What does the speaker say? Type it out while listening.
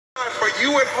For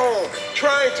you at home,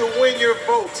 trying to win your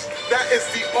votes, that is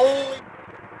the only...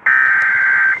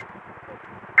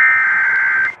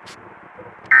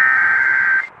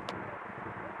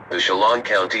 The Chelan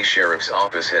County Sheriff's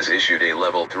Office has issued a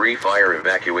Level 3 fire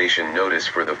evacuation notice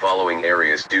for the following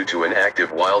areas due to an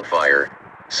active wildfire: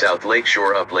 South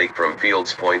Lakeshore up Lake from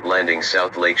Fields Point Landing,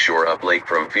 South Lakeshore up Lake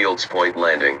from Fields Point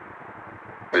Landing.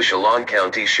 The Chelan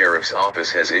County Sheriff's Office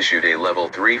has issued a Level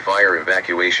 3 fire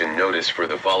evacuation notice for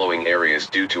the following areas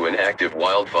due to an active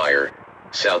wildfire: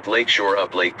 South Lakeshore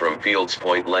up Lake from Fields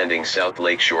Point Landing, South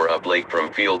Lakeshore up Lake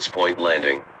from Fields Point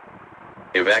Landing.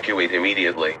 Evacuate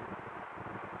immediately.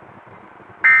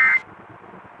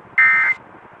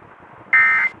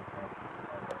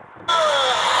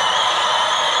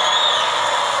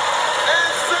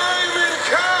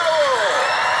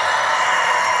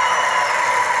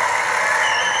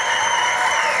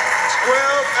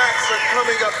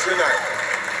 Coming up tonight,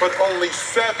 but only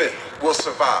 7 will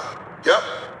survive. Yep,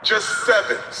 just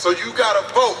 7. So you gotta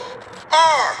vote.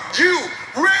 Are you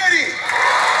ready?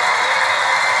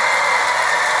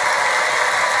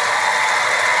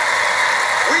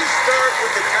 We start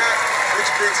with an act which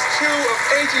brings 2 of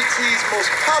AGT's most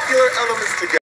popular elements together.